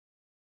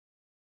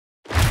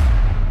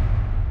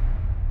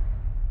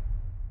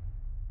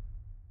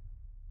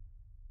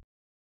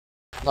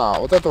На,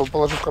 вот этого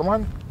положи в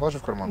карман. Положи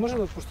в карман.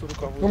 Можно просто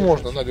рукав? Ну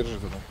можно, на, держи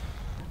туда.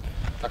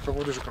 Так,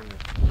 только держи ко мне.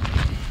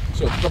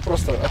 Все, это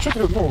просто. А что ты,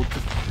 ну,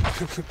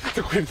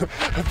 такой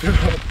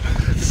оператор.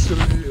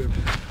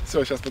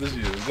 Все, сейчас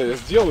подожди. Я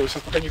сделаю,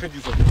 сейчас пока не ходи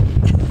за мной.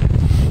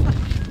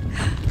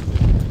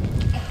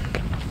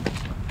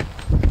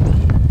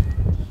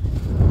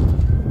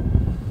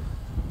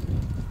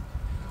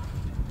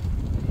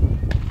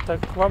 Так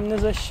вам не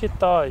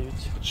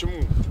засчитають. Почему?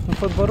 Ну,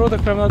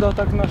 подбородок прям надо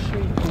так на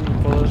шейку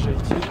положить.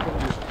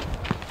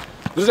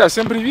 Друзья,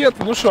 всем привет!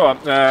 Ну что,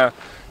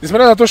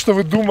 несмотря на то, что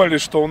вы думали,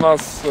 что у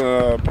нас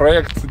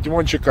проект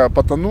Димончика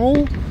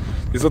потонул,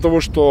 из-за того,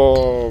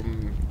 что...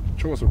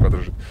 Чего у вас рука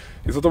дрожит?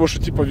 Из-за того,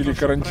 что типа ввели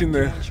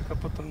карантинные...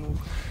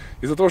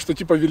 Из-за того, что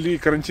типа ввели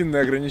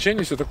карантинные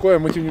ограничения, все такое,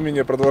 мы тем не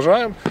менее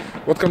продолжаем.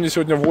 Вот ко мне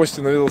сегодня в гости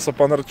наведался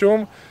пан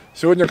Артем.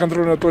 Сегодня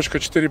контрольная точка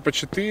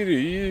 4×4,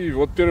 и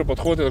вот первый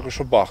подход я такой,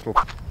 что бахнул.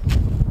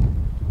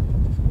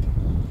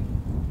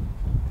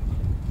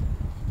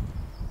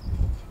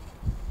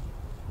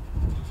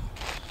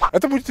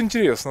 Это будет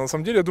интересно, на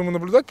самом деле, я думаю,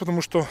 наблюдать,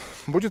 потому что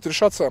будет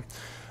решаться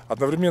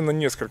одновременно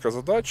несколько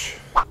задач.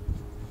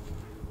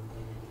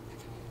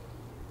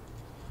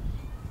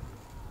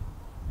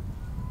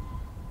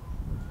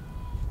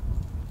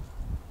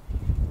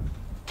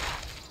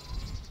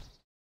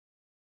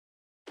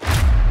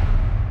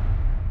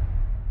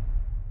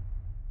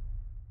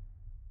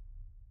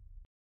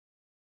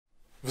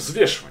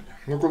 Взвешивание.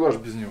 Ну куда же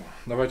без него?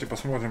 Давайте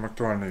посмотрим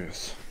актуальный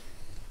вес.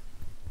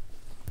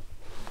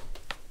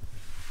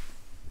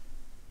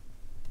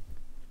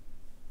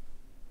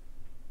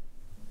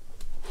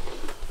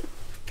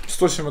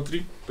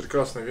 «107,3»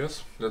 прекрасный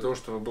вес. Для того,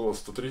 чтобы было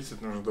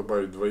 130, нужно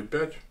добавить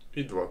 2,5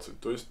 и 20,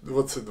 то есть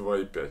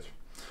 22,5.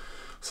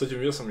 С этим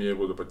весом я и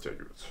буду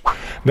подтягиваться.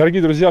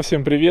 Дорогие друзья,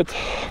 всем привет!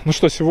 Ну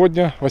что,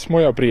 сегодня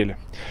 8 апреля.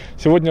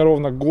 Сегодня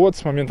ровно год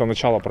с момента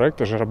начала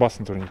проекта «Жиробас»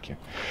 на турнике.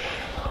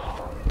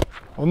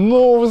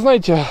 Ну, вы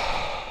знаете,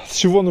 с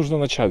чего нужно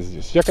начать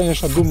здесь? Я,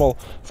 конечно, думал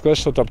сказать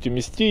что-то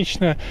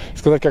оптимистичное,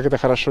 сказать, как это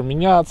хорошо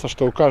меняться,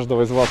 что у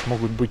каждого из вас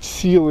могут быть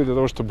силы для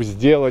того, чтобы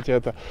сделать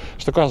это,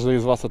 что каждый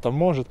из вас это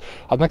может.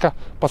 Однако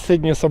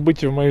последние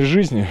события в моей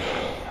жизни,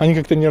 они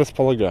как-то не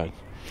располагают.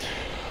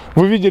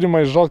 Вы видели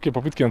мои жалкие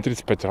попытки на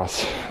 35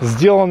 раз.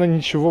 Сделано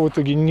ничего в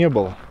итоге не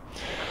было.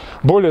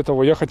 Более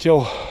того, я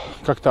хотел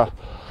как-то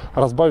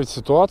разбавить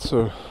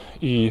ситуацию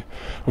и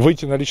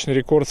выйти на личный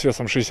рекорд с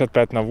весом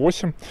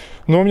 65/8,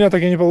 но у меня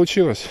так и не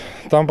получилось.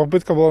 Там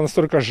попытка была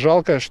настолько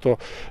жалкая, что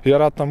я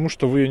рад тому,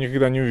 что вы ее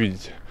никогда не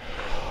увидите.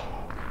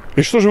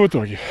 И что же в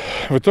итоге?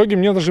 В итоге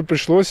мне даже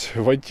пришлось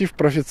войти в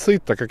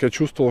профицит, так как я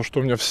чувствовал,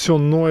 что у меня все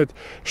ноет,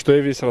 что я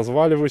весь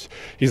разваливаюсь.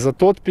 И за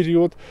тот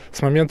период,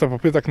 с момента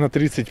попыток на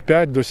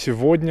 35 до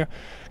сегодня,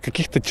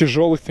 каких-то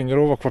тяжелых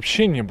тренировок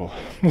вообще не было.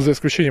 Ну, за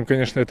исключением,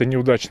 конечно, это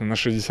неудачно на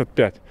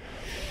 65.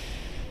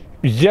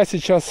 Я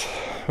сейчас,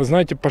 вы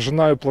знаете,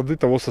 пожинаю плоды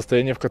того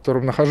состояния, в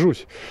котором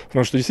нахожусь.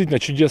 Потому что действительно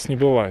чудес не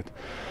бывает.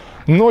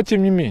 Но,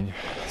 тем не менее,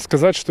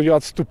 сказать, что я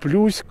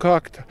отступлюсь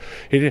как-то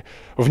или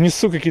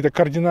внесу какие-то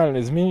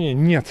кардинальные изменения,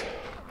 нет.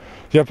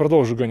 Я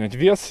продолжу гонять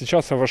вес.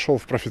 Сейчас я вошел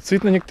в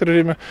профицит на некоторое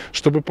время,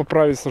 чтобы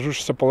поправить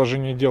сложившееся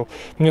положение дел.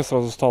 Мне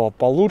сразу стало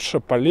получше,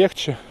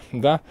 полегче,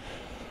 да.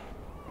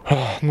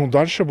 Ну,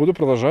 дальше буду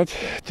продолжать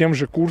тем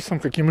же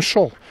курсом, каким и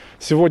шел.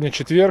 Сегодня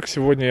четверг,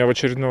 сегодня я в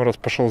очередной раз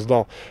пошел,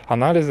 сдал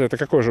анализы. Это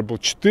какой же был?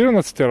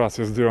 14-й раз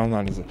я сдаю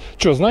анализы.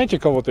 Что, знаете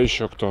кого-то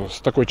еще, кто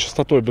с такой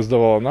частотой бы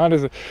сдавал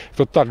анализы,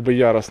 кто так бы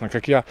яростно,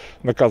 как я,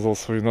 доказывал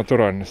свою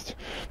натуральность?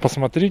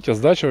 Посмотрите,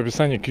 сдача в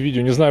описании к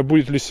видео. Не знаю,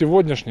 будет ли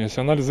сегодняшний. Если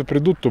анализы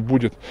придут, то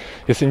будет.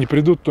 Если не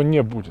придут, то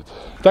не будет.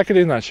 Так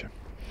или иначе.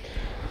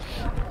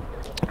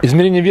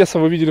 Измерение веса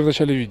вы видели в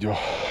начале видео.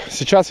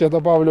 Сейчас я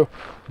добавлю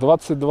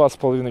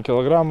 22,5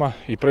 килограмма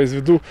и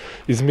произведу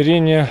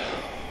измерение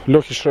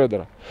легких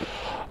Шредера.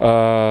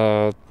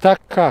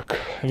 Так как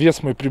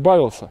вес мой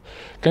прибавился,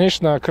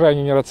 конечно,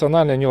 крайне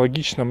нерационально,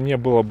 нелогично мне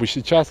было бы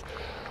сейчас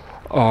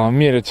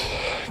мерить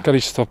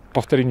количество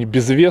повторений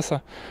без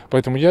веса.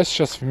 Поэтому я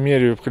сейчас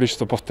меряю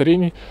количество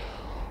повторений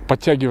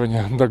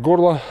подтягивания до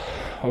горла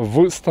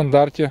в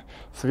стандарте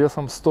с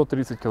весом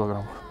 130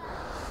 килограммов.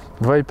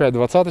 2,5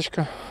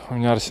 двадцаточка. У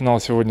меня арсенал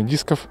сегодня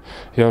дисков.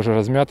 Я уже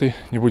размятый.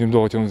 Не будем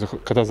долго тянуть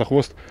кота за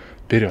хвост.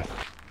 Вперед!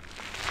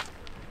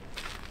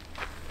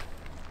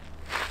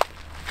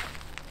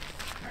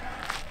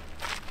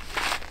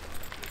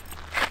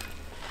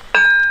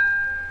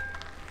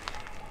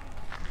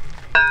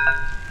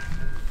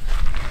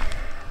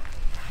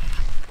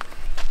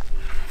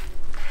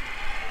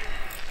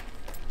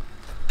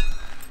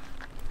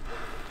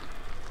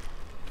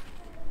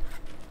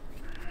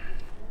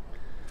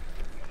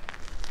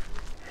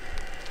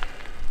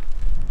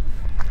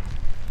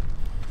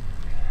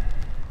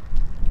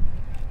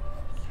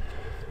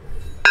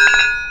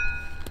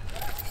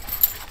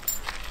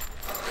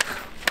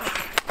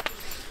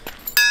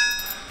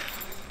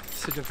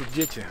 Сегодня тут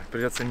дети,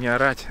 придется не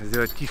орать,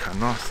 сделать тихо,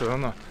 но все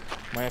равно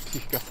моя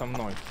психика со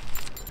мной.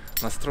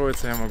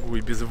 настроиться я могу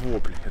и без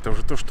вопли. Это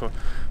уже то, что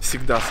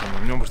всегда со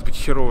мной. У него может быть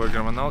херовая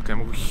гормоналка, я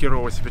могу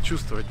херово себя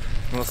чувствовать,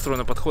 но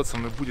настроенный подход со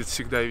мной будет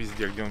всегда и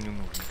везде, где он мне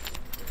нужен.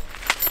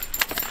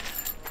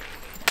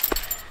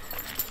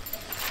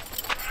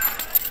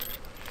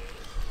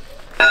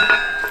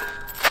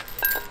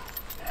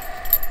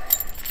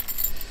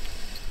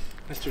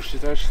 Настюш,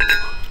 читаешь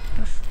слух?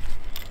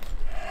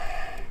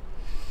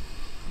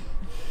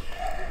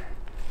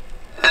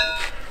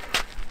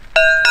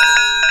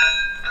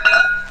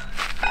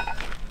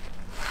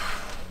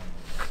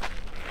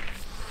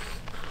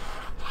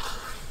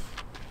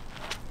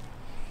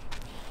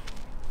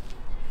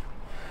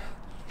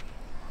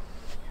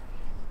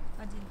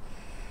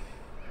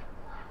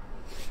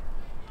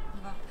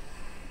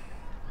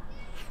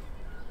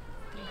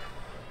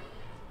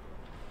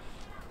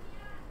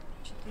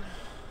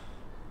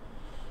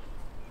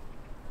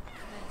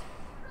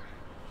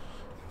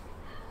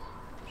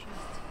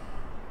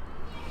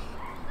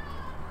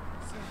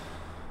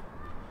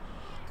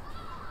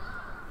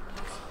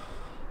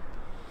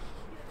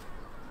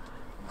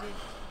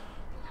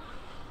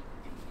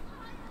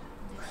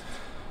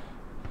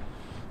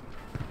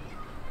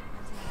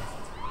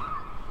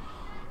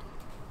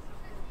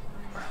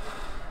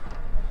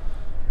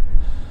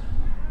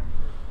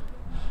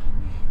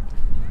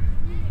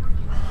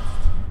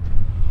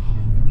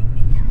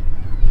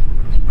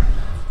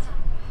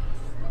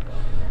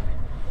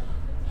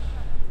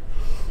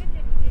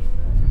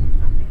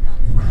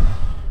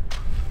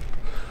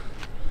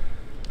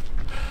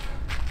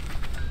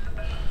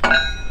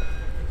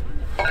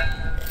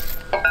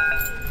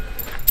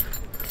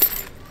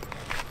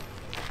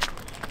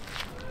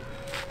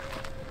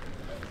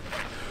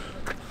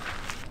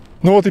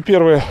 Ну вот и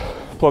первые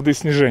плоды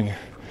снижения.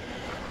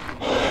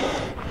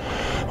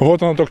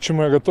 Вот оно то, к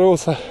чему я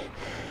готовился,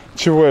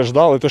 чего я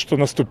ждал. Это что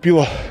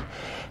наступило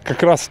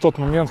как раз в тот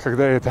момент,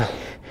 когда я это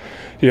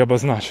и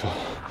обозначил.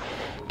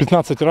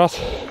 15 раз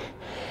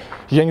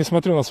я не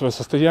смотрю на свое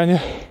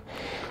состояние.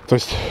 То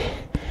есть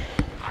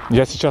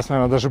я сейчас,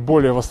 наверное, даже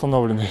более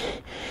восстановленный,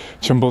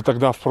 чем был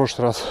тогда, в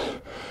прошлый раз,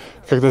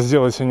 когда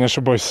сделал, если не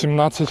ошибаюсь,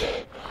 17.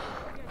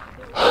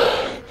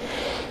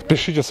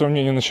 Пишите свое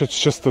мнение насчет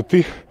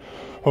частоты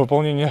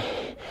выполнения.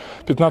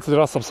 15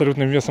 раз с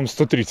абсолютным весом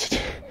 130.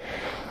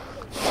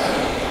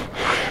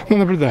 Ну,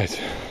 наблюдайте.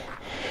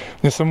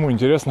 Мне самому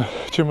интересно,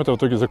 чем это в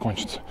итоге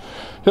закончится.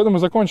 Я думаю,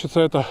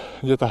 закончится это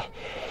где-то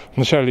в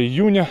начале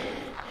июня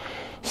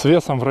с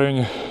весом в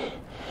районе,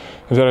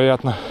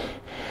 вероятно,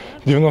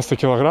 90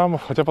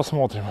 килограммов. Хотя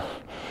посмотрим.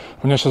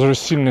 У меня сейчас уже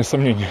сильные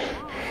сомнения.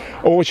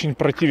 Очень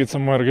противится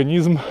мой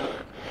организм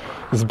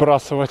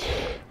сбрасывать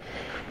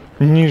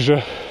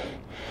ниже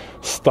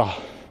 100.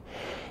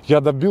 Я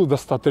добил до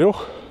 103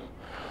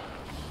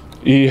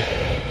 и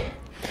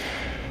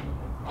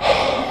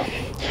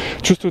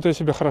чувствую я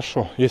себя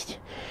хорошо. Есть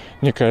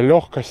некая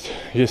легкость,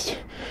 есть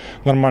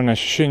нормальное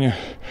ощущение.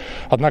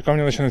 Однако у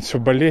меня начинает все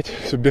болеть,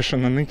 все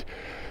бешено ныть.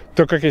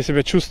 То, как я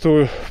себя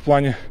чувствую в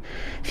плане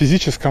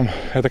физическом,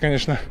 это,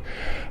 конечно,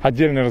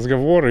 отдельный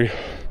разговор. И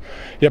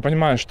я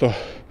понимаю, что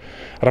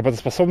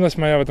работоспособность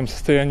моя в этом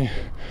состоянии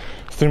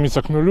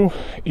стремится к нулю.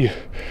 И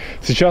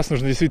сейчас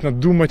нужно действительно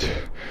думать,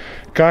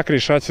 как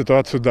решать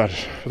ситуацию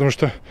дальше. Потому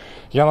что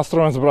я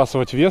настроен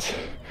сбрасывать вес.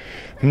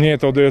 Мне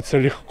это удается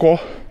легко.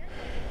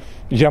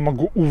 Я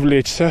могу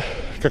увлечься,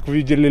 как вы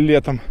видели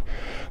летом.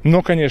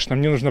 Но, конечно,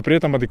 мне нужно при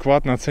этом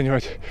адекватно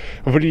оценивать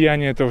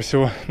влияние этого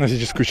всего на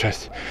физическую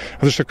часть.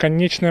 Потому что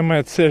конечная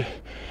моя цель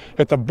 –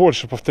 это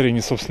больше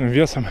повторений собственным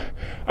весом,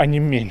 а не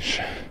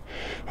меньше.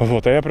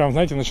 Вот. А я прям,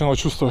 знаете, начинал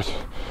чувствовать,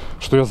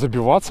 что я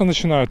забиваться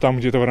начинаю там,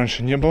 где этого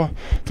раньше не было.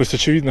 То есть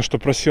очевидно, что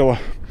просело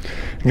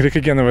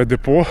гликогеновое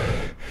депо.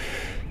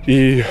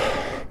 И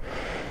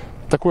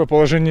такое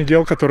положение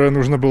дел, которое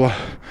нужно было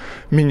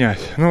менять.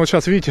 Ну вот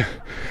сейчас, видите,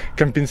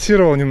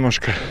 компенсировал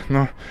немножко,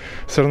 но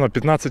все равно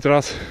 15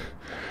 раз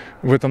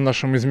в этом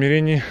нашем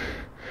измерении.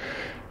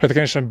 Это,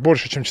 конечно,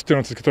 больше, чем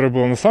 14, которое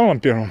было на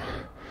самом первом.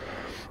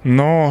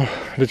 Но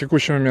для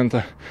текущего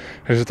момента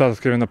результат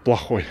откровенно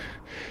плохой.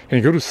 Я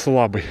не говорю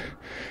слабый,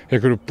 я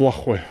говорю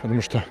плохой.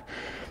 Потому что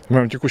в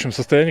моем текущем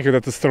состоянии,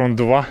 когда тестостерон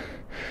 2,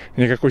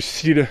 никакой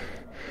силе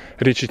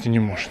речи идти не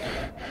может.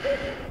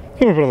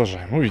 Ну, мы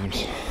продолжаем,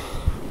 увидимся.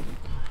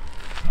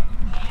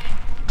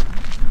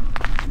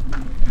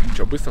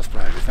 Что, быстро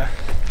справились, да?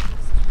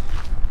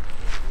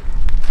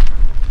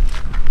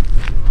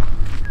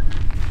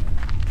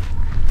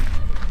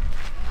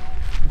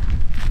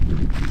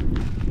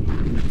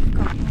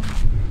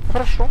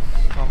 Хорошо,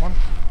 нормально.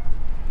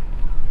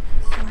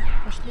 Все,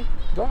 пошли.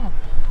 Да.